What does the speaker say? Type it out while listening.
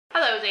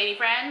Hello, Zainey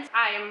friends.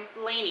 I am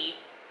Laney.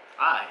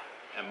 I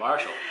am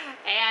Marshall.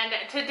 And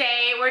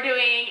today we're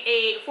doing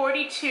a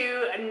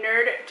 42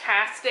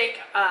 Nerdtastic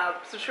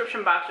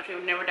subscription box, which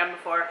we've never done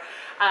before.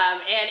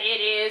 And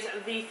it is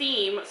the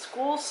theme,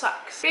 School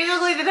Sucks.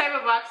 Basically, the type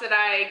of box that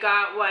I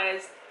got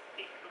was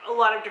a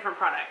lot of different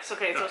products.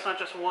 Okay, so it's not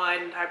just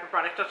one type of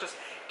product, not just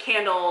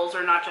candles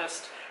or not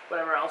just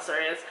whatever else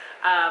there is.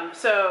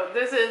 So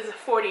this is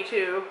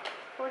 42.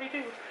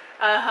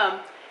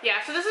 Yeah,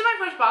 so this is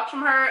my first box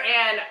from her,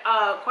 and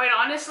quite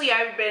honestly,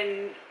 I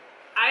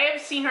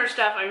have seen her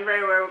stuff. I'm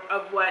very aware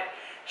of what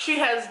she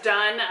has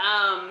done,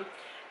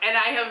 and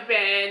I have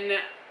been,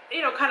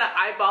 you know, kind of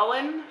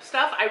eyeballing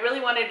stuff. I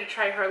really wanted to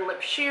try her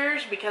lip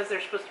shears because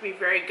they're supposed to be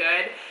very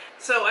good.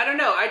 So I don't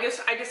know. I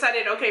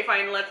decided, okay,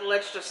 fine.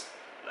 Let's just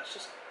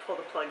pull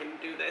the plug and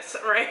do this,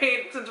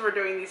 right? Since we're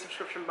doing these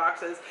subscription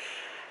boxes.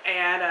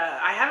 And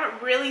I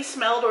haven't really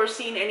smelled or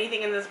seen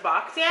anything in this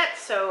box yet,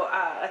 so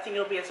I think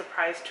it'll be a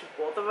surprise to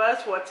both of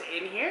us what's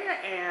in here.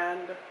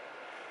 And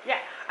yeah,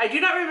 I do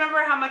not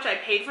remember how much I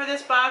paid for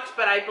this box,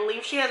 but I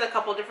believe she has a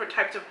couple different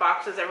types of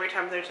boxes every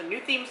time there's a new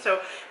theme,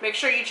 so make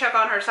sure you check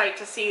on her site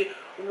to see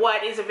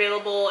what is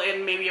available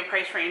in maybe a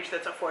price range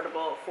that's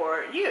affordable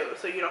for you,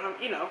 so you don't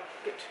have, you know,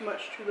 get too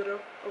much, too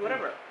little, or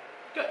whatever.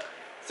 Good.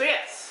 So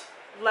yes,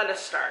 let us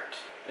start.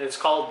 It's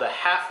called the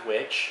Half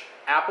Witch.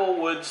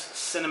 Apple, woods,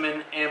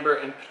 cinnamon, amber,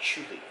 and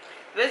patchouli.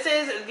 This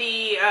is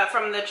the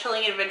from the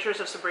Chilling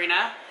Adventures of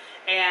Sabrina,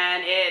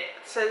 and it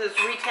says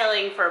it's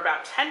retailing for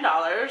about $10.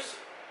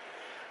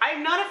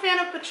 I'm not a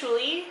fan of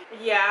patchouli.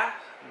 Yeah.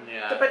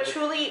 The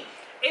patchouli,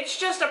 it's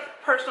just a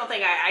personal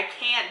thing. I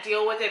can't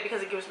deal with it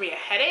because it gives me a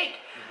headache.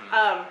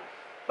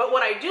 But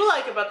what I do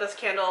like about this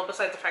candle,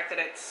 besides the fact that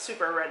it's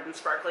super red and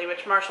sparkly,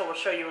 which Marshall will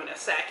show you in a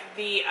sec,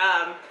 the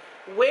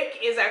wick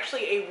is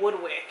actually a wood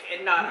wick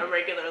and not a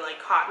regular like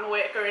cotton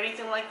wick or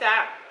anything like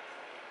that.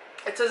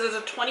 It says it's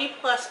a 20+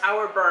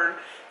 hour burn.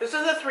 This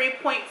is a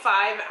 3.5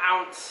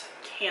 ounce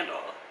candle.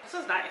 This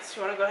is nice.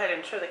 You want to go ahead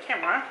and show the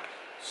camera?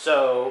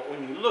 So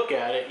when you look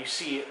at it, you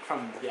see it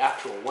from the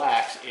actual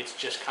wax, it's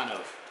just kind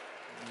of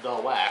the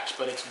wax,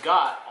 but it's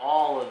got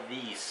all of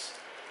these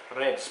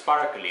red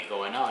sparkly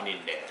going on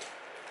in there.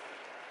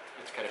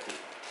 It's kind of cool.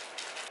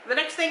 The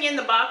next thing in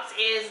the box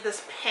is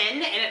this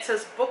pen, and it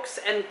says Books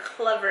and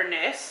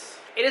Cleverness.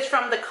 It is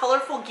from The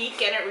Colorful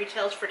Geek, and it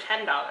retails for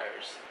 $10.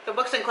 The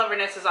Books and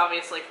Cleverness is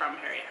obviously from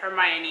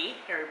Hermione,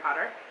 Harry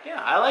Potter.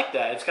 Yeah, I like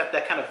that. It's got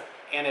that kind of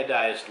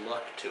anodized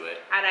look to it.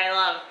 And I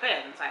love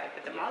pens. I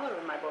put them all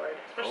over my board,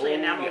 especially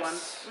enamel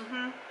ones.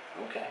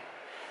 Okay.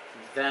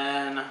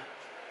 Then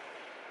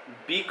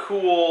Be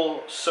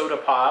Cool Soda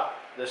Pop.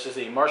 This is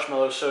the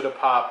Marshmallow Soda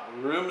Pop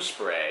Room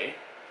Spray.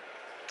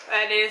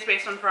 And it is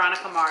based on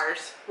Veronica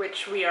Mars,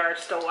 which we are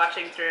still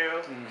watching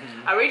through.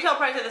 A retail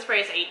price of the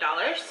spray is $8.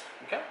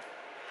 Okay.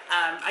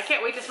 I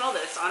can't wait to smell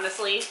this,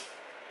 honestly.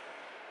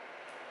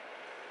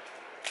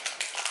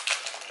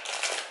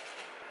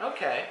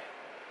 Okay.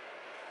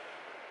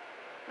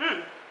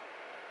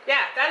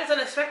 Yeah, that is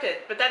unexpected,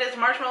 but that is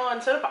marshmallow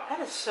and soda pop. That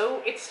is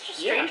so, it's such a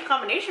strange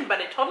combination, but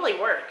it totally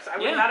works. I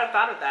would not have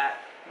thought of that.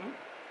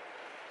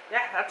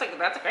 Yeah, that's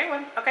a great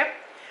one. Okay.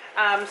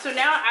 So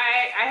now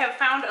I have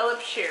found a lip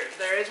shear.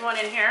 There is one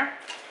in here,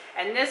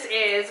 and this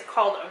is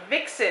called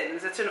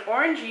Vixens. It's an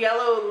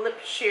orange-yellow lip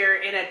shear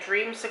in a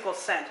dreamsicle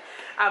scent.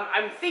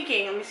 I'm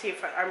thinking, let me see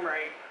if I'm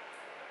right.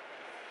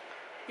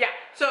 Yeah,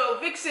 so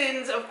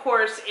Vixens, of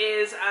course,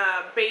 is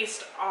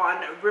based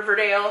on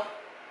Riverdale,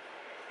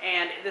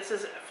 and this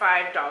is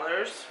 $5.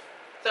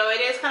 So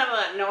it is kind of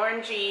an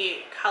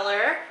orangey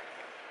color.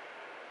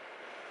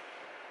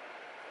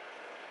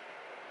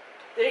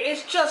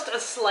 It's just a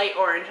slight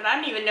orange, and I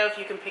don't even know if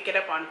you can pick it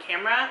up on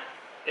camera.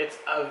 It's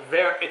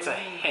a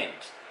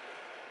hint.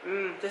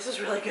 This is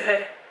really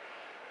good.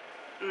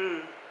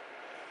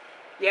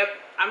 Yep,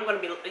 I'm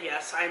loving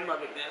this.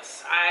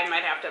 I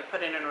might have to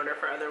put in an order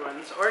for other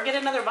ones, or get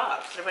another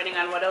box, depending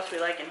on what else we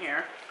like in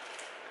here.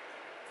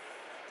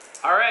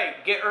 All right,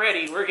 get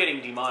ready. We're getting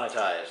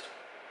demonetized.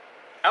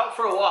 Out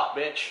for a walk,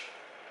 bitch.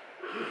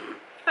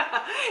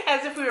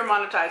 As if we were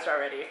monetized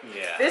already.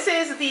 Yeah. This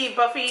is the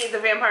Buffy the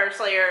Vampire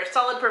Slayer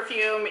solid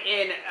perfume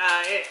in,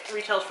 it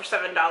retails for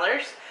 $7.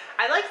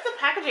 I like the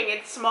packaging.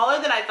 It's smaller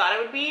than I thought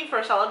it would be for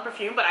a solid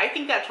perfume, but I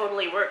think that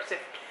totally works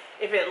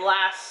if it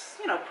lasts,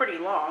 you know, pretty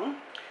long.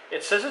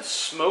 It says it's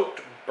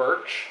smoked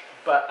birch,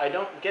 but I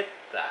don't get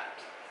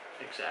that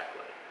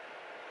exactly.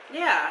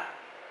 Yeah.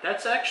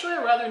 That's actually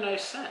a rather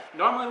nice scent.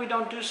 Normally we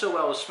don't do so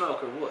well with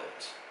smoke or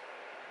woods.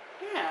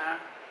 Yeah.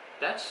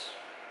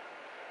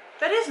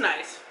 That is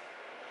nice.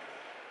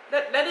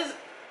 That is,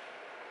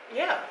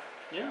 yeah.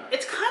 Yeah.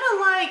 It's kind of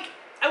like,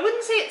 I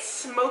wouldn't say it's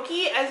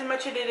smoky as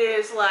much as it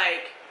is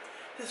like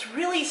this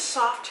really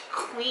soft,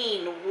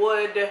 clean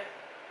wood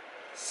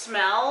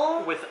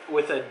smell.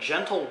 With a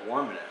gentle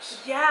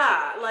warmness.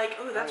 Yeah, like,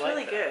 oh, that's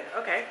really good.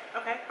 Okay,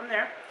 I'm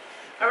there.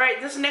 All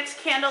right, this next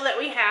candle that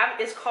we have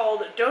is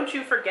called Don't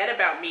You Forget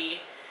About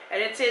Me.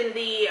 And it's in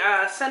the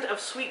scent of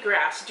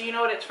sweetgrass. Do you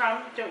know what it's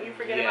from? Don't you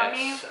forget about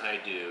me? Yes, I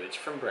do. It's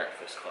from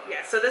Breakfast Club.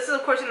 Yeah, so this is,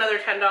 of course, another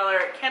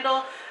 $10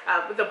 candle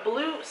with a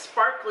blue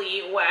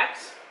sparkly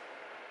wax.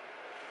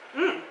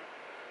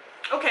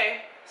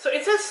 Okay, so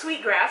it says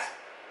sweetgrass,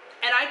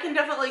 and I can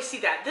definitely see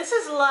that. This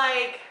is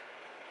like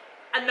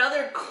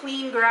another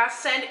clean grass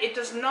scent. It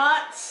does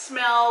not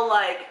smell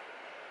like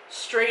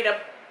straight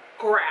up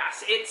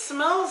grass. It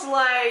smells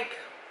like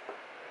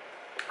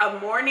a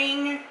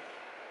morning.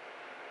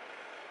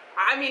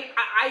 I mean,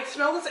 I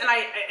smell this and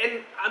I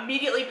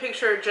immediately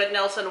picture Judd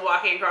Nelson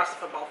walking across the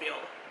football field.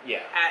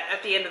 Yeah.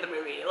 At the end of the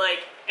movie, like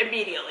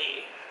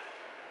immediately.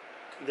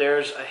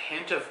 There's a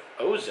hint of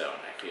ozone,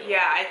 I feel.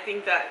 Yeah, I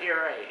think that you're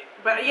right.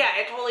 But yeah,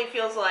 it totally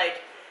feels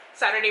like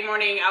Saturday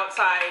morning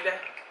outside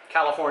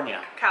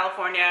California,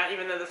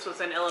 even though this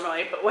was in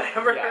Illinois, but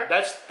whatever. Yeah,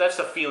 that's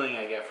the feeling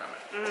I get from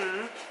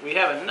it. We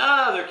have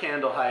another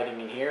candle hiding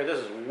in here. This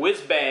is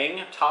Whiz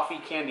Bang Toffee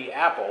Candy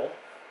Apple.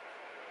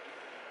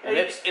 And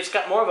it's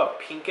got more of a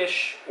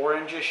pinkish,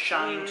 orangish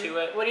shine to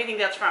it. What do you think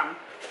that's from?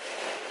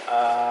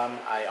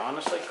 I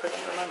honestly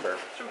couldn't remember.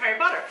 It's from Harry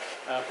Potter.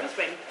 Okay. Whiz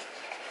Bang.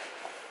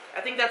 I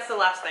think that's the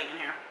last thing in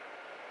here.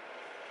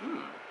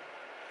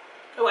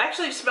 Oh, I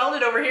actually smelled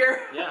it over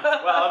here. Yeah.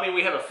 Well, I mean,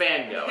 we have a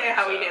fan going.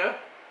 Yeah, so we do.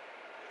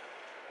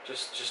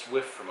 Just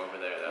whiff from over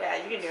there, though. Yeah,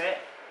 you can do it.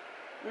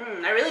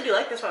 I really do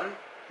like this one.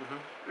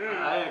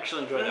 I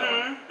actually enjoy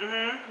that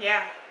one.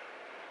 Yeah.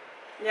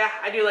 Yeah,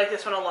 I do like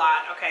this one a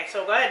lot. Okay,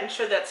 so go ahead and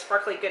show that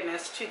sparkly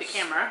goodness to the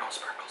camera.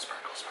 Sparkle,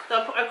 sparkle,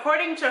 sparkle. So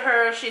according to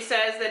her, she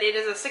says that it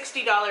is a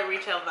 $60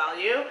 retail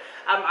value.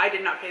 I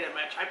did not pay that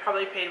much. I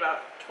probably paid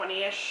about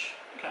 20-ish,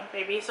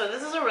 maybe. So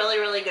this is a really,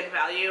 really good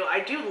value. I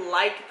do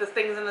like the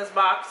things in this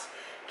box.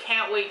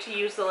 Can't wait to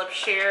use the lip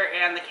share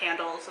and the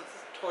candles.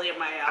 It's totally up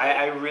my alley.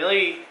 I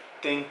really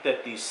think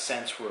that these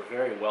scents were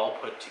very well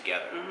put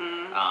together.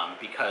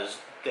 Because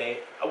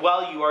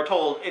well, you are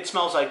told it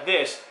smells like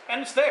this,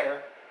 and it's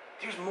there.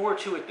 There's more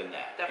to it than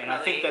that. Definitely. And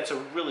I think that's a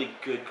really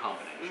good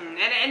combination.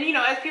 And you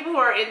know, as people who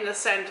are in the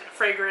scent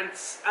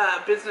fragrance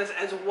business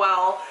as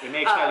well. It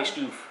makes Nelly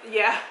stoof.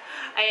 Yeah.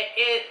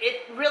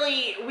 It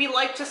really, we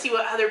like to see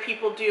what other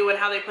people do and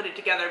how they put it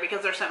together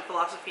because their scent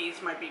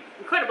philosophies might be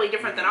incredibly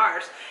different than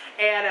ours.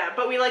 And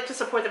but we like to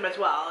support them as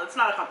well. It's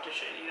not a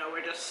competition, you know,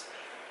 we're just,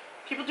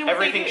 people do what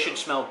Everything they do. should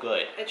smell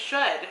good. It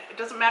should. It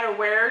doesn't matter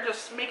where,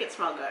 just make it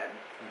smell good.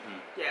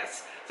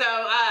 Yes.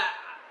 So,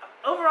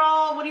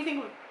 overall, what do you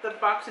think of the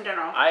box in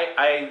general?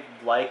 I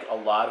like a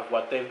lot of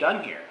what they've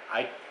done here.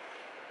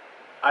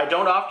 I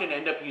don't often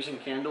end up using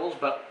candles,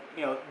 but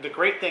you know, the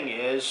great thing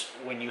is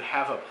when you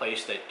have a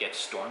place that gets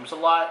storms a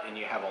lot and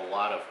you have a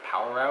lot of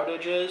power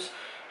outages,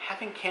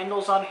 having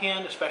candles on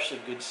hand, especially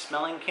good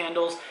smelling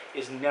candles,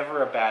 is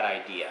never a bad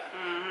idea.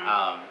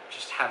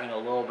 Just having a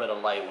little bit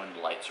of light when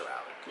the lights are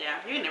out. Yeah,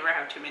 you can never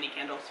have too many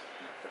candles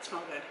that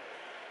smell good.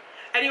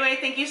 Anyway,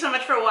 thank you so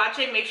much for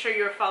watching. Make sure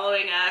you're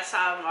following us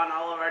on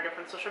all of our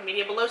different social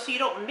media below so you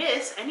don't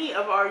miss any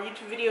of our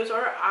YouTube videos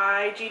or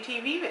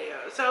IGTV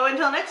videos. So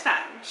until next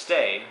time.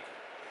 Stay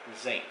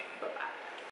zany.